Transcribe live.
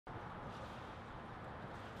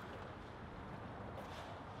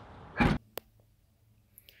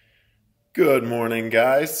Good morning,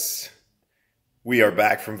 guys. We are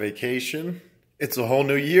back from vacation. It's a whole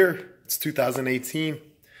new year. It's 2018. I'm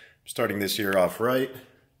starting this year off right.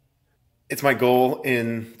 It's my goal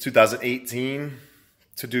in 2018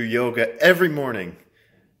 to do yoga every morning.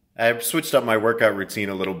 I've switched up my workout routine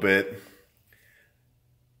a little bit.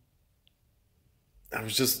 I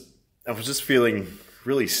was just feeling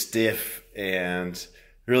really stiff and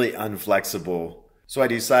really unflexible. So I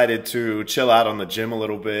decided to chill out on the gym a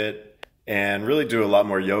little bit and really do a lot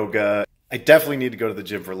more yoga. I definitely need to go to the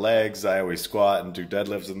gym for legs. I always squat and do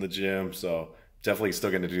deadlifts in the gym, so definitely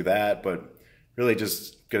still going to do that, but really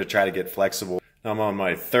just going to try to get flexible. I'm on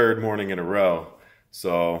my third morning in a row,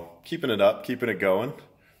 so keeping it up, keeping it going.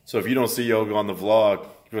 So if you don't see yoga on the vlog,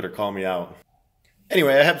 you better call me out.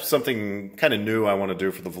 Anyway, I have something kind of new I want to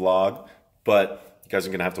do for the vlog, but you guys are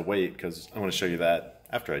going to have to wait because I want to show you that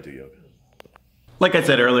after I do yoga. Like I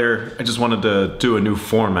said earlier, I just wanted to do a new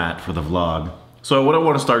format for the vlog. So what I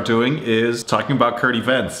want to start doing is talking about current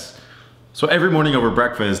events. So every morning over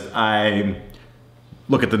breakfast, I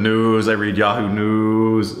look at the news, I read Yahoo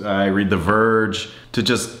News, I read The Verge to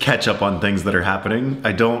just catch up on things that are happening.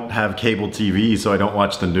 I don't have cable TV, so I don't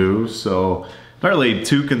watch the news, so not really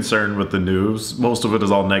too concerned with the news. Most of it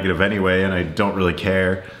is all negative anyway, and I don't really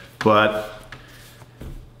care. But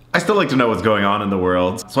I still like to know what's going on in the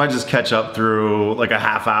world, so I just catch up through like a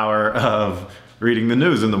half hour of reading the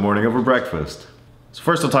news in the morning over breakfast. So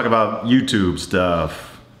first I'll talk about YouTube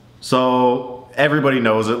stuff. So everybody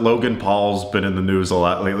knows it, Logan Paul's been in the news a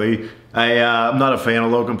lot lately. I'm not a fan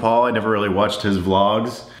of Logan Paul, I never really watched his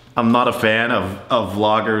vlogs. I'm not a fan of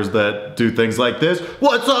vloggers that do things like this.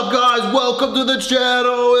 What's up guys, welcome to the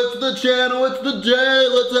channel, it's the day,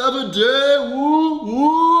 let's have a day, woo,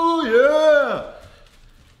 woo, yeah.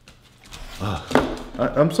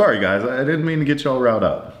 I'm sorry guys, I didn't mean to get you all riled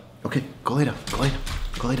up. Okay, go lay down, go lay down,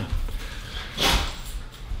 go lay down.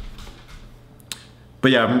 But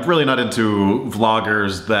yeah, I'm really not into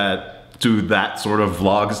vloggers that do that sort of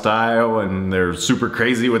vlog style and they're super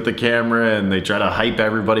crazy with the camera and they try to hype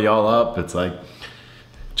everybody all up. It's like,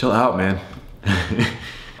 chill out, man.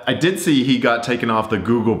 I did see he got taken off the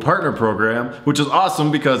Google Partner Program, which is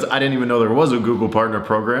awesome because I didn't even know there was a Google Partner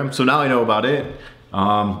Program, so now I know about it.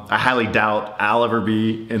 I highly doubt I'll ever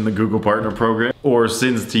be in the Google Partner Program or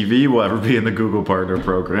SinsTV will ever be in the Google Partner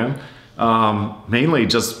Program. Mainly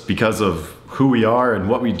just because of who we are and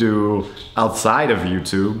what we do outside of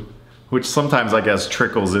YouTube, which sometimes I guess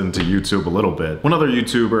trickles into YouTube a little bit. One other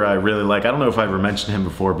YouTuber I really like, I don't know if I ever mentioned him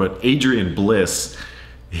before, but Adrian Bliss.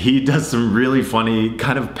 He does some really funny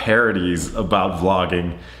kind of parodies about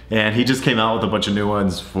vlogging, and he just came out with a bunch of new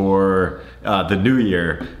ones for the new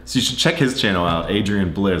year. So you should check his channel out,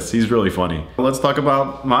 Adrian Bliss. He's really funny. Let's talk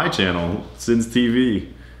about my channel,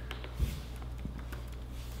 SinsTV.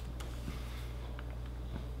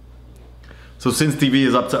 So SinsTV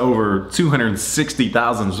is up to over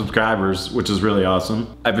 260,000 subscribers, which is really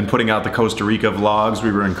awesome. I've been putting out the Costa Rica vlogs.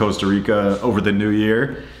 We were in Costa Rica over the new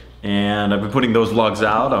year, and I've been putting those vlogs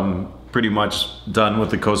out. I'm pretty much done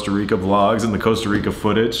with the Costa Rica vlogs and the Costa Rica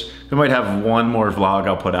footage. I might have one more vlog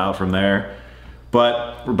I'll put out from there.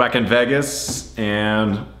 But we're back in Vegas,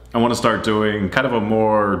 and I want to start doing kind of a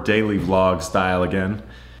more daily vlog style again.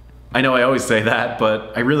 I know I always say that,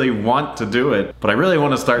 but I really want to do it. But I really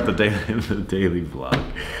want to start the daily vlog.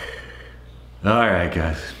 All right,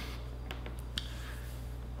 guys.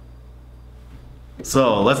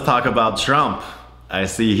 So let's talk about Trump. I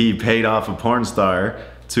see he paid off a porn star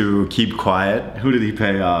to keep quiet. Who did he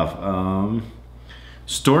pay off?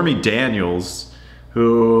 Stormy Daniels,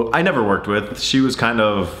 who I never worked with. She was kind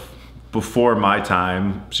of before my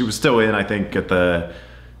time. She was still in, I think, at the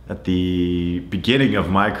beginning of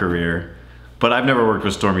my career, but I've never worked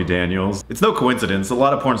with Stormy Daniels. It's no coincidence. A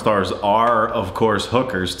lot of porn stars are, of course,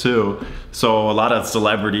 hookers too. So a lot of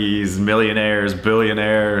celebrities, millionaires,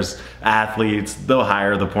 billionaires, athletes, they'll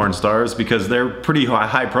hire the porn stars because they're pretty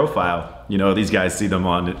high profile. You know, these guys see them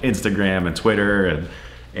on Instagram and Twitter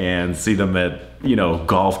and see them at, you know,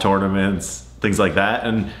 golf tournaments, things like that.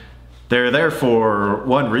 And they're there for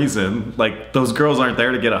one reason. Like, those girls aren't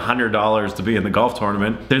there to get $100 to be in the golf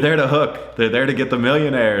tournament. They're there to hook. They're there to get the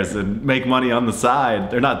millionaires and make money on the side.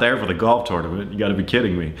 They're not there for the golf tournament. You gotta be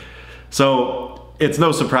kidding me. So it's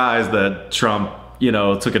no surprise that Trump, you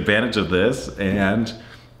know, took advantage of this, and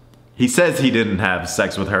he says he didn't have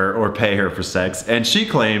sex with her or pay her for sex, and she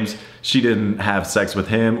claims she didn't have sex with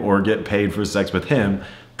him or get paid for sex with him.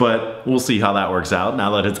 But we'll see how that works out now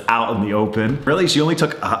that it's out in the open. Really, she only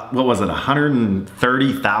took, what was it,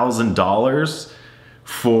 $130,000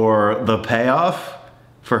 for the payoff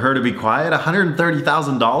for her to be quiet?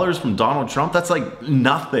 $130,000 from Donald Trump? That's like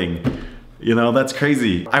nothing. You know, that's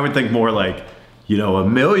crazy. I would think more like, you know,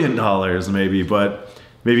 $1 million maybe, but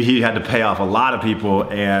maybe he had to pay off a lot of people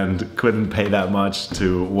and couldn't pay that much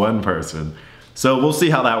to one person. So we'll see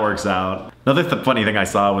how that works out. Another funny thing I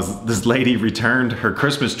saw was this lady returned her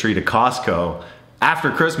Christmas tree to Costco.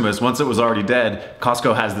 After Christmas, once it was already dead,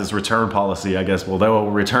 Costco has this return policy, I guess. Well, they will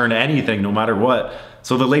return anything no matter what.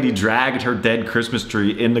 So the lady dragged her dead Christmas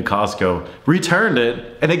tree into Costco, returned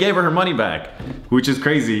it, and they gave her money back, which is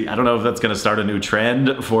crazy. I don't know if that's gonna start a new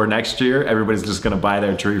trend for next year. Everybody's just gonna buy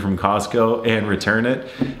their tree from Costco and return it.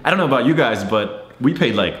 I don't know about you guys, but we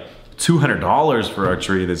paid like $200 for our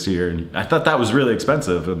tree this year, and I thought that was really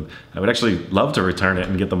expensive, and I would actually love to return it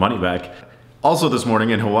and get the money back. Also this morning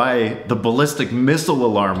in Hawaii, the ballistic missile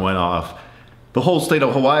alarm went off. The whole state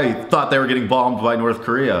of Hawaii thought they were getting bombed by North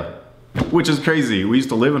Korea, which is crazy. We used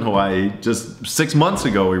to live in Hawaii. Just 6 months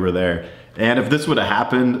ago we were there. And if this would have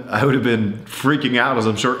happened, I would have been freaking out, as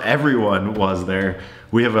I'm sure everyone was there.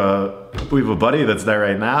 We have a buddy that's there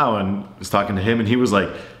right now, and I was talking to him, and he was like,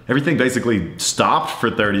 everything basically stopped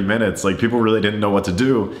for 30 minutes. Like, people really didn't know what to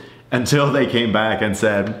do until they came back and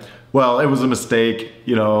said, well, it was a mistake,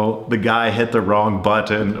 you know, the guy hit the wrong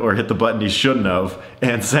button, or hit the button he shouldn't have,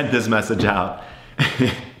 and sent this message out.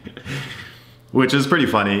 Which is pretty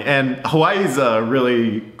funny. And Hawaii's a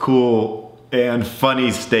really cool and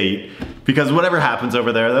funny state, because whatever happens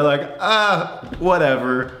over there, they're like,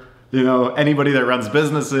 whatever. You know, anybody that runs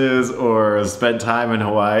businesses or has spent time in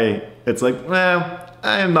Hawaii, it's like, well,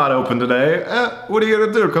 I am not open today. What are you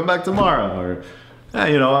gonna do? Come back tomorrow? Or,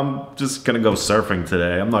 you know, I'm just gonna go surfing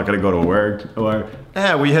today. I'm not gonna go to work. Or,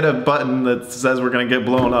 we hit a button that says we're gonna get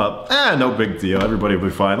blown up. No big deal. Everybody will be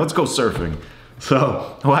fine. Let's go surfing.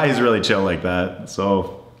 So Hawaii's really chill like that.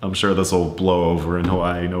 So I'm sure this will blow over in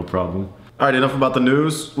Hawaii, no problem. All right, enough about the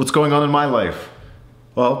news. What's going on in my life?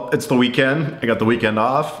 Well, it's the weekend. I got the weekend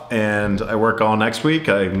off, and I work all next week.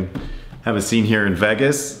 I have a scene here in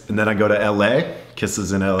Vegas, and then I go to LA. Kiss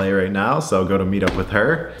is in LA right now, so I'll go to meet up with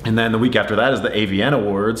her. And then the week after that is the AVN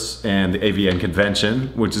Awards and the AVN Convention,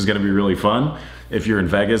 which is gonna be really fun. If you're in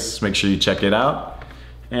Vegas, make sure you check it out.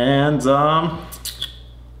 And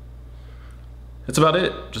that's about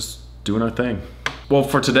it, just doing our thing. Well,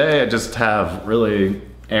 for today, I just have really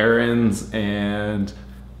errands and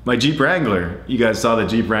my Jeep Wrangler. You guys saw the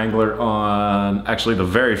Jeep Wrangler on actually the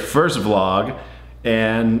very first vlog,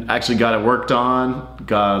 and actually got it worked on,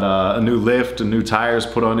 got a new lift and new tires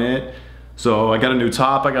put on it. So I got a new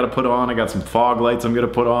top I gotta put on, I got some fog lights I'm gonna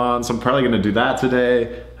put on, so I'm probably gonna do that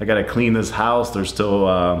today. I gotta clean this house. There's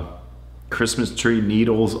still Christmas tree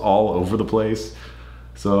needles all over the place.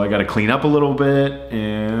 So I gotta clean up a little bit,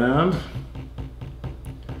 and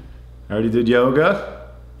I already did yoga.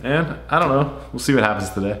 And I don't know, we'll see what happens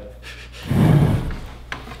today.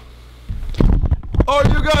 Are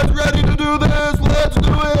you guys ready to do this? Let's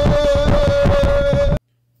do it!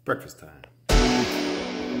 Breakfast time.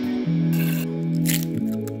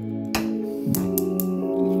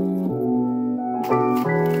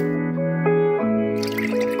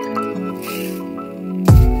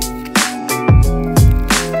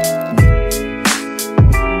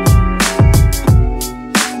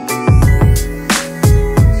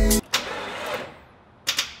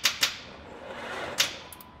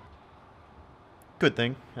 Good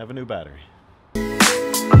thing, I have a new battery.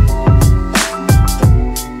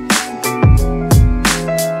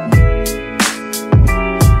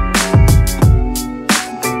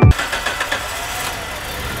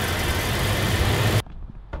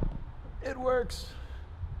 It works.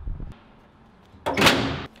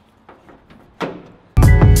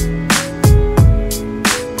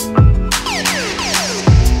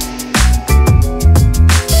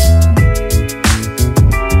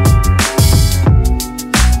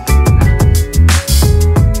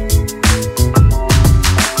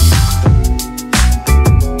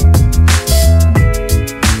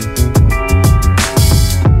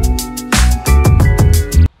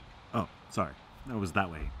 Sorry, that was that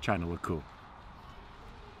way, trying to look cool.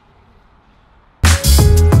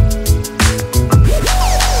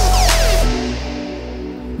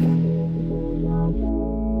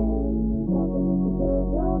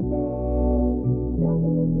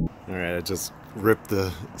 Alright, I just ripped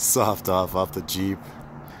the soft off the Jeep.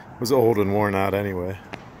 It was old and worn out anyway.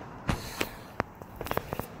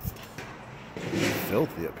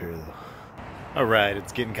 Filthy up here though. Alright,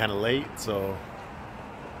 it's getting kind of late, so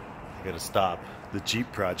I gotta stop the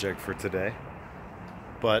Jeep project for today,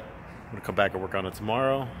 but I'm gonna come back and work on it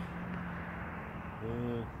tomorrow.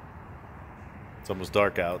 It's almost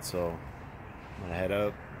dark out, so I'm gonna head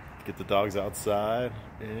up, get the dogs outside,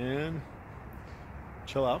 and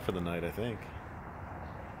chill out for the night, I think.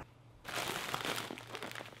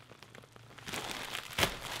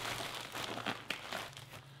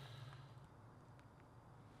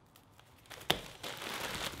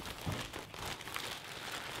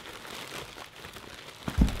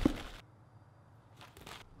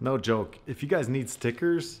 No joke. If you guys need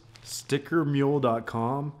stickers,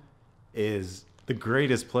 stickermule.com is the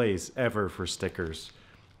greatest place ever for stickers.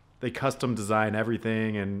 They custom design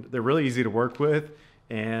everything and they're really easy to work with.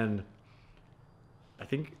 And I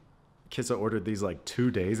think Kissa ordered these like 2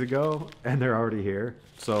 days ago and they're already here.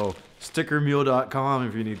 So stickermule.com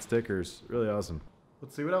if you need stickers. Really awesome.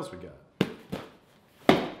 Let's see what else we got.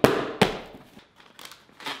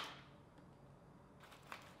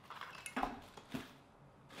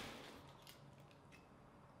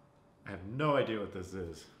 I have no idea what this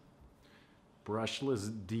is.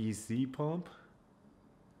 Brushless DC pump.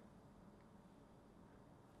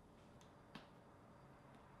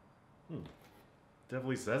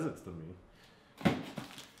 Definitely says it's to me.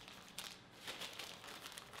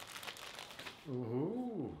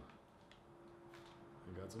 Ooh.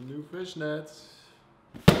 I got some new fishnets.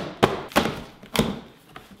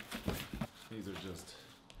 These are just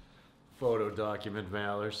photo document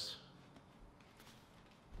mailers.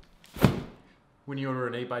 When you order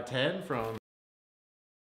an 8x10 from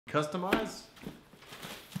Customize,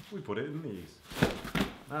 we put it in these.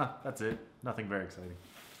 Ah, that's it. Nothing very exciting.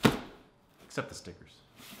 Except the stickers.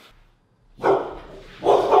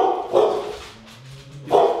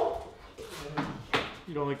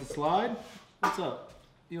 You don't like the slide? What's up?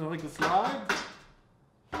 You don't like the slide?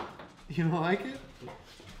 You don't like it?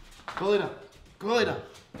 Go lay down. Go lay down.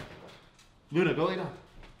 Luna, go lay down.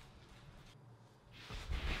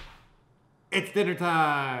 It's dinner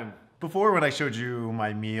time. Before, when I showed you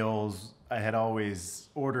my meals, I had always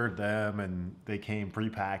ordered them and they came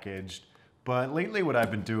prepackaged. But lately what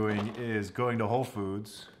I've been doing is going to Whole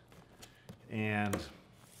Foods and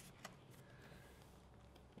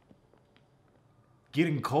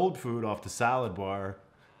getting cold food off the salad bar.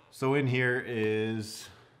 So in here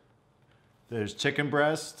there's chicken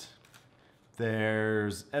breast,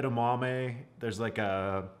 there's edamame, there's like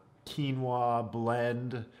a quinoa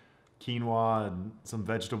blend, quinoa and some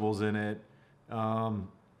vegetables in it,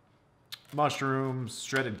 mushrooms,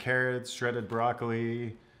 shredded carrots, shredded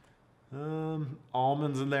broccoli,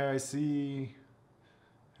 almonds in there I see,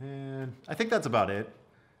 and I think that's about it.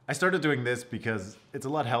 I started doing this because it's a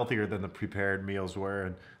lot healthier than the prepared meals were,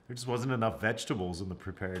 and there just wasn't enough vegetables in the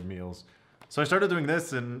prepared meals. So I started doing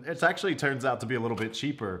this, and it actually turns out to be a little bit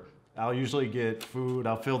cheaper. I'll usually get food,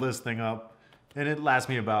 I'll fill this thing up, and it lasts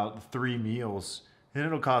me about 3 meals, and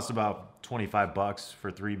it'll cost about 25 bucks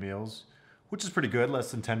for 3 meals, which is pretty good,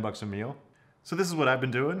 less than 10 bucks a meal. So this is what I've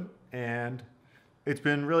been doing, and it's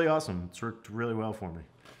been really awesome. It's worked really well for me.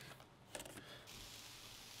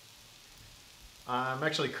 I'm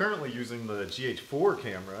actually currently using the GH4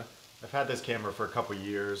 camera. I've had this camera for a couple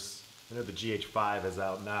years. I know the GH5 is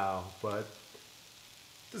out now, but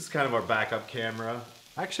this is kind of our backup camera.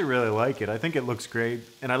 I actually really like it. I think it looks great,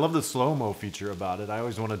 and I love the slow-mo feature about it. I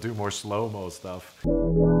always want to do more slow-mo stuff. I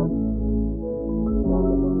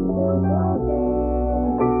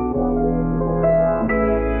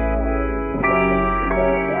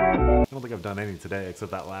don't think I've done any today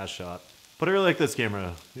except that last shot. But I really like this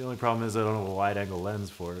camera. The only problem is I don't have a wide angle lens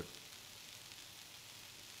for it.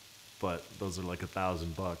 But those are like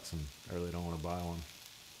 $1,000 bucks and I really don't want to buy one.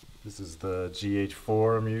 This is the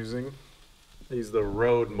GH4 I'm using. I use the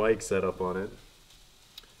Rode mic setup on it.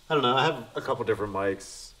 I don't know, I have a couple different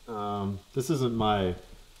mics. This isn't my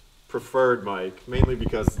preferred mic, mainly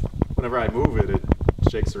because whenever I move it, it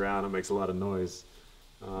shakes around and makes a lot of noise.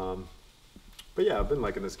 But yeah, I've been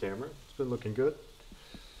liking this camera. It's been looking good.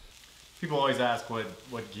 People always ask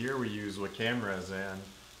what gear we use, what cameras, and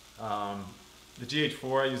the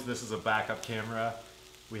GH4, I use this as a backup camera.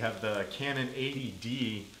 We have the Canon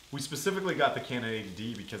 80D. We specifically got the Canon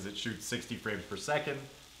 80D because it shoots 60 frames per second.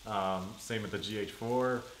 Same with the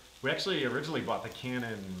GH4. We actually originally bought the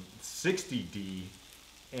Canon 60D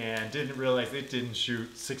and didn't realize it didn't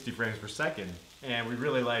shoot 60 frames per second. And we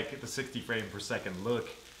really like the 60 frame per second look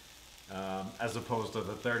as opposed to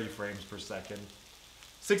the 30 frames per second.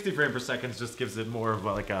 60 frames per second just gives it more of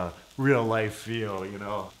like a real life feel, you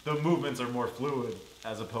know. The movements are more fluid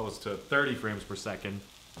as opposed to 30 frames per second.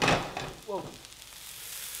 Whoa.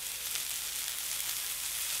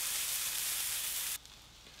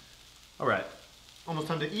 All right, almost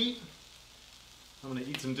time to eat. I'm gonna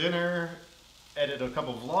eat some dinner, edit a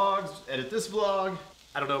couple vlogs, edit this vlog.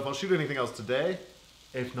 I don't know if I'll shoot anything else today.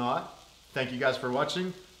 If not, thank you guys for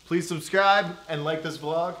watching. Please subscribe and like this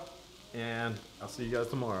vlog, and I'll see you guys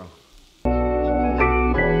tomorrow.